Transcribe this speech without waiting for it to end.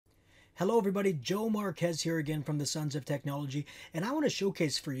Hello everybody, Joe Marquez here again from the Sons of Technology, and I want to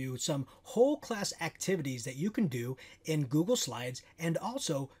showcase for you some whole class activities that you can do in Google Slides and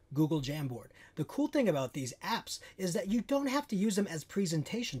also Google Jamboard. The cool thing about these apps is that you don't have to use them as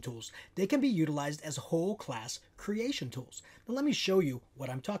presentation tools. They can be utilized as whole class creation tools. Now let me show you what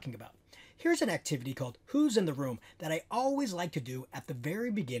I'm talking about. Here's an activity called Who's in the Room that I always like to do at the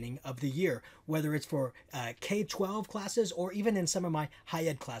very beginning of the year, whether it's for K-12 classes or even in some of my high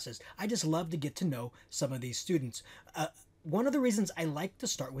ed classes. I just love to get to know some of these students. One of the reasons I like to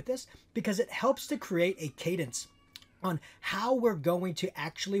start with this because it helps to create a cadence on how we're going to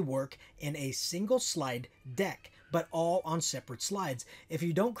actually work in a single slide deck, but all on separate slides. If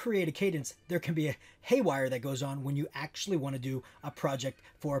you don't create a cadence, there can be a haywire that goes on when you actually want to do a project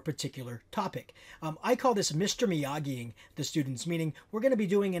for a particular topic. I call this Mr. Miyagiing the students, meaning we're going to be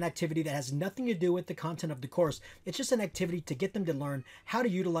doing an activity that has nothing to do with the content of the course. It's just an activity to get them to learn how to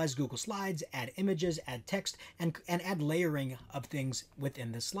utilize Google Slides, add images, add text, and add layering of things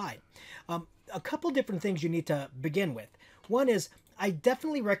within the slide. A couple different things you need to begin with. One is I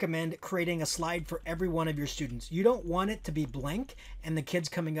definitely recommend creating a slide for every one of your students. You don't want it to be blank and the kids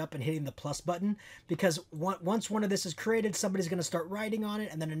coming up and hitting the plus button, because once one of this is created, somebody's going to start writing on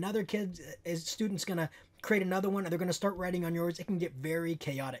it, and then another student's going to create another one, and they're going to start writing on yours. It can get very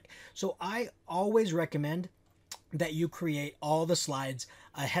chaotic. So I always recommend that you create all the slides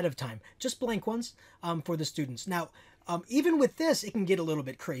ahead of time, just blank ones for the students. Now, even with this, it can get a little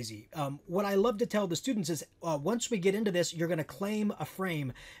bit crazy. What I love to tell the students is once we get into this, you're going to claim a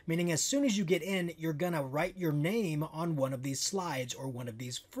frame, meaning as soon as you get in, you're going to write your name on one of these slides or one of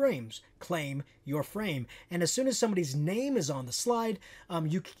these frames. Claim your frame. And as soon as somebody's name is on the slide,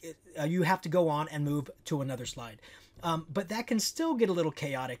 you have to go on and move to another slide. But that can still get a little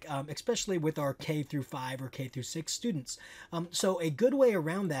chaotic, especially with our K through 5 or K through 6 students. So a good way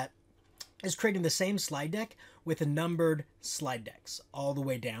around that is creating the same slide deck with a numbered slide decks all the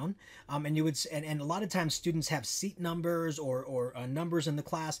way down. And you would, and a lot of times students have seat numbers or numbers in the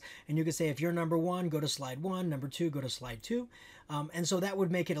class, and you could say, if you're number 1, go to slide 1, number 2, go to slide 2. And so that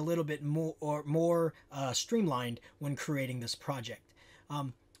would make it a little bit more streamlined when creating this project.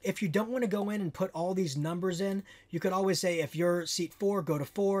 If you don't want to go in and put all these numbers in, you could always say, if you're seat 4, go to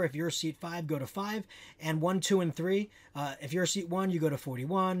 4. If you're seat 5, go to 5. And 1, 2, and 3. If you're seat 1, you go to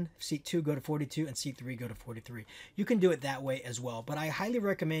 41. Seat 2, go to 42. And seat 3, go to 43. You can do it that way as well. But I highly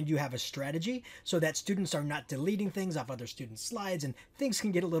recommend you have a strategy so that students are not deleting things off other students' slides and things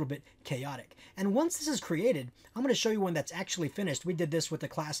can get a little bit chaotic. And once this is created, I'm going to show you one that's actually finished. We did this with a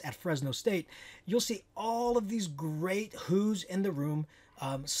class at Fresno State. You'll see all of these great Who's in the Room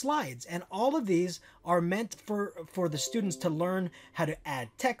slides, and all of these are meant for the students to learn how to add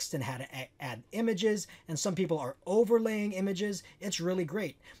text and how to add images, and some people are overlaying images. It's really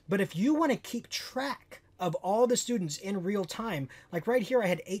great. But if you want to keep track of all the students in real time, like right here I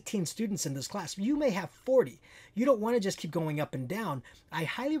had 18 students in this class, you may have 40. You don't want to just keep going up and down. I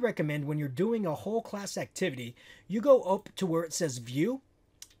highly recommend when you're doing a whole class activity, you go up to where it says view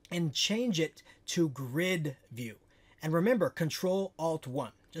and change it to grid view. And remember, Control-Alt-1.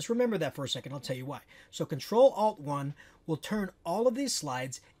 Just remember that for a second. I'll tell you why. So Control-Alt-1 will turn all of these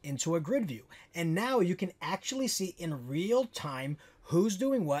slides into a grid view. And now you can actually see in real time who's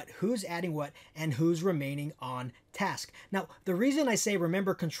doing what, who's adding what, and who's remaining on task. Now, the reason I say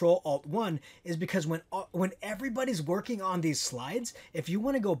remember Control-Alt-1 is because when everybody's working on these slides, if you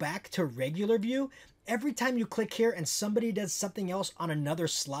want to go back to regular view, every time you click here and somebody does something else on another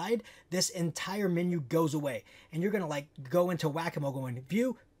slide, this entire menu goes away. And you're going to like go into whack-a-mole going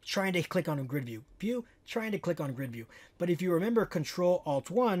view, trying to click on grid view, view, trying to click on grid view. But if you remember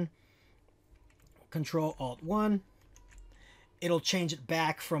Control-Alt-1, it'll change it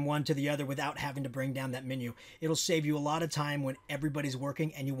back from one to the other without having to bring down that menu. It'll save you a lot of time when everybody's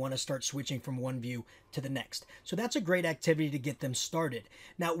working and you want to start switching from one view to the next. So that's a great activity to get them started.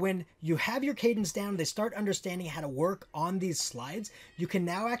 Now, when you have your cadence down, they start understanding how to work on these slides, you can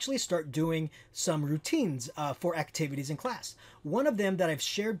now actually start doing some routines for activities in class. One of them that I've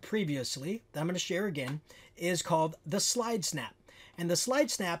shared previously, that I'm going to share again, is called the slide snap. And the slide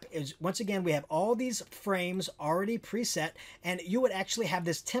snap is, once again, we have all these frames already preset, and you would actually have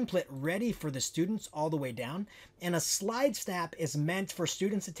this template ready for the students all the way down. And a slide snap is meant for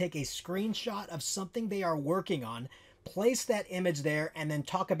students to take a screenshot of something they are working on, place that image there, and then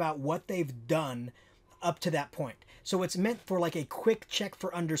talk about what they've done up to that point. So it's meant for like a quick check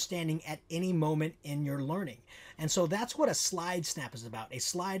for understanding at any moment in your learning. And so that's what a slide snap is about, a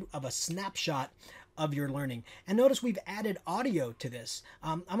slide of a snapshot of your learning. And notice we've added audio to this.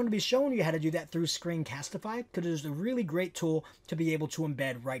 I'm going to be showing you how to do that through Screencastify, because it's a really great tool to be able to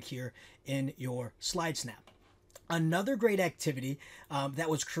embed right here in your SlideSnap. Another great activity that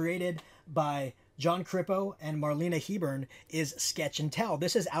was created by John Crippo and Marlena Hebern is Sketch and Tell.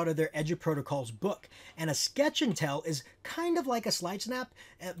 This is out of their EduProtocols book. And a Sketch and Tell is kind of like a SlideSnap,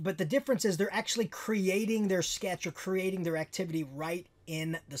 but the difference is they're actually creating their sketch or creating their activity right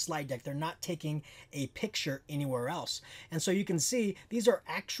in the slide deck. They're not taking a picture anywhere else. And so you can see these are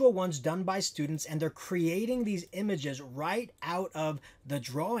actual ones done by students, and they're creating these images right out of the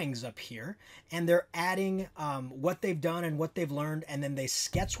drawings up here. And they're adding what they've done and what they've learned, and then they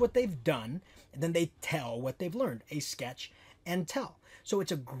sketch what they've done, and then they tell what they've learned, a sketch and tell. So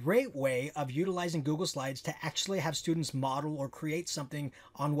it's a great way of utilizing Google Slides to actually have students model or create something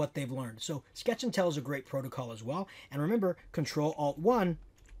on what they've learned. So Sketch and Tell is a great protocol as well. And remember, Control-Alt-1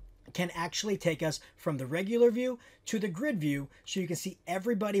 can actually take us from the regular view to the grid view, so you can see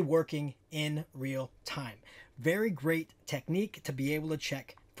everybody working in real time. Very great technique to be able to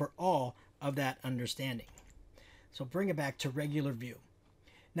check for all of that understanding. So bring it back to regular view.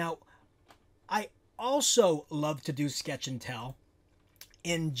 Now, I also love to do Sketch and Tell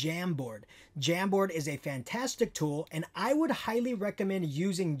in Jamboard. Jamboard is a fantastic tool, and I would highly recommend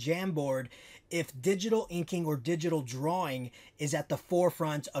using Jamboard if digital inking or digital drawing is at the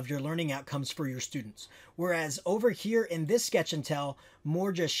forefront of your learning outcomes for your students. Whereas over here in this Sketch and Tell,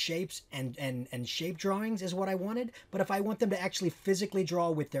 more just shapes and shape drawings is what I wanted. But if I want them to actually physically draw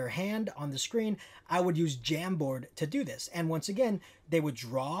with their hand on the screen, I would use Jamboard to do this. And once again, they would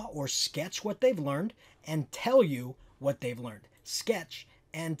draw or sketch what they've learned and tell you what they've learned. Sketch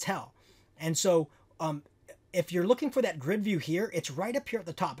and tell. And so if you're looking for that grid view here, it's right up here at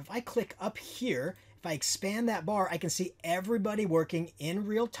the top. If I click up here, if I expand that bar, I can see everybody working in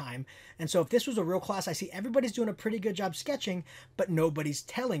real time. And so if this was a real class, I see everybody's doing a pretty good job sketching, but nobody's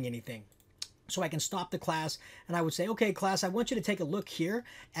telling anything. So I can stop the class and I would say, okay, class, I want you to take a look here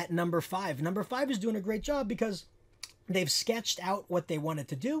at number 5. Number 5 is doing a great job because they've sketched out what they wanted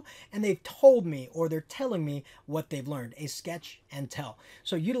to do, and they've told me, or they're telling me what they've learned, a sketch and tell.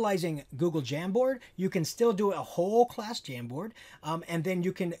 So utilizing Google Jamboard, you can still do a whole class Jamboard, and then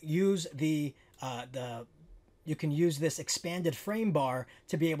you can use you can use this expanded frame bar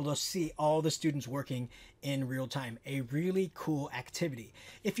to be able to see all the students working in real time. A really cool activity.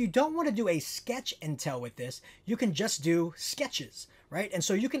 If you don't want to do a sketch and tell with this, you can just do sketches, right? And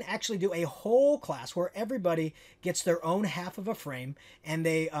so you can actually do a whole class where everybody gets their own half of a frame, and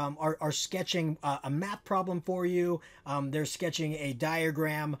they are sketching a math problem for you. They're sketching a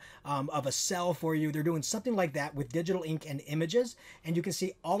diagram of a cell for you. They're doing something like that with digital ink and images, and you can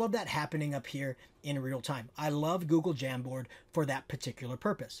see all of that happening up here in real time. I love Google Jamboard for that particular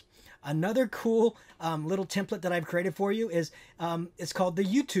purpose. Another cool little template that I've created for you is it's called the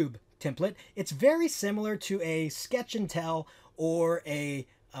YouTube template. It's very similar to a Sketch and Tell or a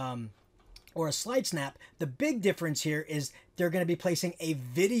SlideSnap. The big difference here is they're going to be placing a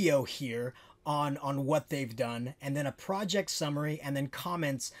video here on what they've done, and then a project summary, and then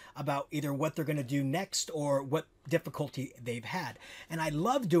comments about either what they're going to do next or what difficulty they've had. And I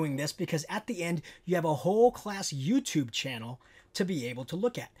love doing this because at the end you have a whole class YouTube channel to be able to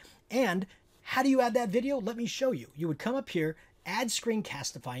look at. And how do you add that video? Let me show you. You would come up here, add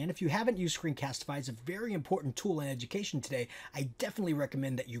Screencastify, and if you haven't used Screencastify, it's a very important tool in education today. I definitely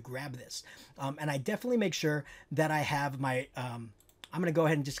recommend that you grab this. And I definitely make sure that I have my I'm going to go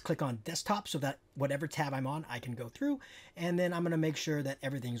ahead and just click on desktop so that whatever tab I'm on, I can go through. And then I'm going to make sure that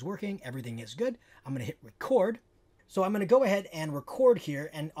everything's working. Everything is good. I'm going to hit record. So I'm going to go ahead and record here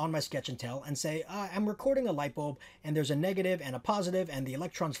and on my Sketch and Tell and say, I'm recording a light bulb, and there's a negative and a positive, and the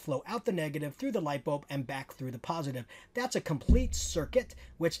electrons flow out the negative through the light bulb and back through the positive. That's a complete circuit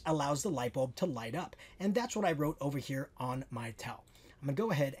which allows the light bulb to light up. And that's what I wrote over here on my Tell. I'm going to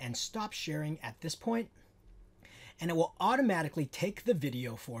go ahead and stop sharing at this point. And it will automatically take the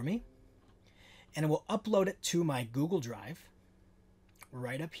video for me, and it will upload it to my Google Drive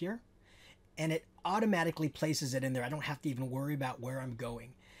right up here, and it automatically places it in there. I don't have to even worry about where I'm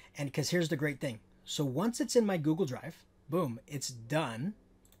going. And because here's the great thing. So once it's in my Google Drive, boom, it's done.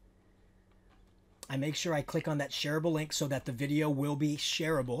 I make sure I click on that shareable link so that the video will be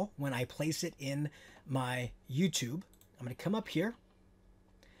shareable when I place it in my YouTube. I'm going to come up here.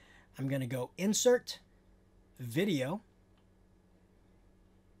 I'm going to go Insert, Video,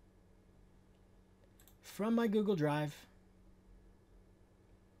 from my Google Drive,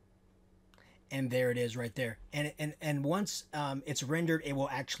 and there it is right there. And once it's rendered, it will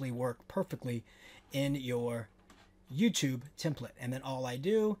actually work perfectly in your YouTube template. And then all I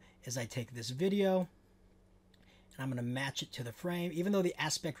do is I take this video and I'm going to match it to the frame. Even though the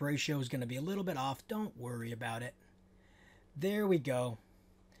aspect ratio is going to be a little bit off, don't worry about it. There we go.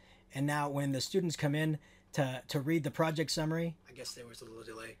 And now when the students come in to read the project summary, I guess there was a little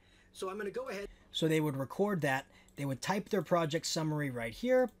delay. So I'm going to go ahead. So they would record that. They would type their project summary right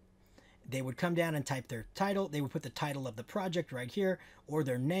here. They would come down and type their title. They would put the title of the project right here or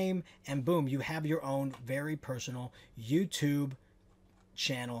their name, and boom, you have your own very personal YouTube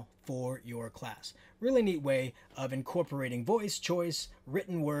channel for your class. Really neat way of incorporating voice, choice,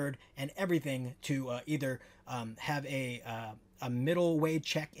 written word, and everything to either have a middle way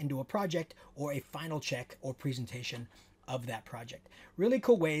check into a project or a final check or presentation of that project. Really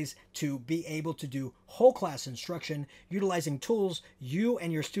cool ways to be able to do whole class instruction utilizing tools you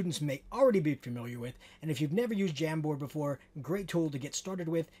and your students may already be familiar with. And if you've never used Jamboard before, great tool to get started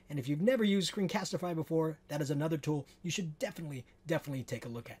with. And if you've never used Screencastify before, that is another tool you should definitely take a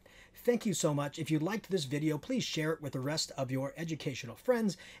look at. Thank you so much. If you liked this video, please share it with the rest of your educational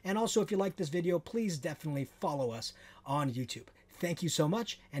friends. And also, if you like this video, please definitely follow us on YouTube. Thank you so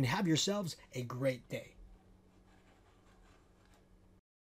much and have yourselves a great day.